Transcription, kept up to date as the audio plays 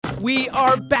We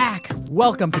are back!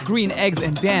 Welcome to Green Eggs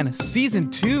and Dan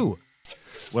Season 2.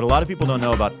 What a lot of people don't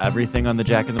know about everything on the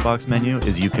Jack in the Box menu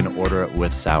is you can order it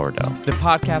with sourdough. The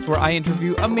podcast where I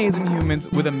interview amazing humans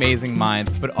with amazing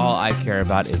minds, but all I care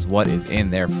about is what is in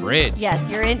their fridge. Yes,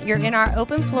 you're in our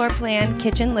open floor plan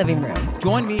kitchen living room.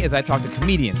 Join me as I talk to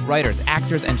comedians, writers,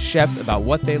 actors, and chefs about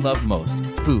what they love most,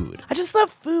 food. I just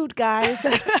love food, guys.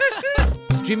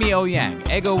 Jimmy O Yang,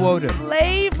 Ego Wodum,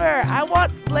 Flavor. I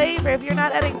want flavor. If you're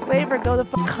not adding flavor, go the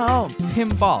fuck home.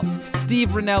 Tim Baltz, Steve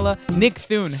Rinella, Nick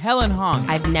Thune, Helen Hong,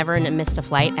 I've never missed a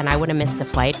flight, and I would have missed a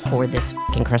flight for this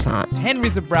fucking croissant. Henry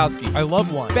Zabrowski, I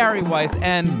love one. Barry Weiss,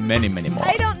 and many, many more.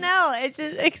 I don't know. It's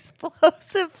just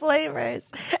explosive flavors.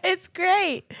 It's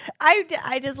great.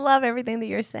 I just love everything that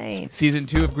you're saying. Season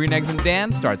 2 of Green Eggs and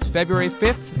Dan starts February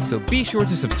 5th, so be sure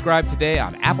to subscribe today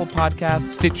on Apple Podcasts,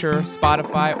 Stitcher,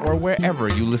 Spotify, or wherever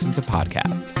you listen to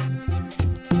podcasts.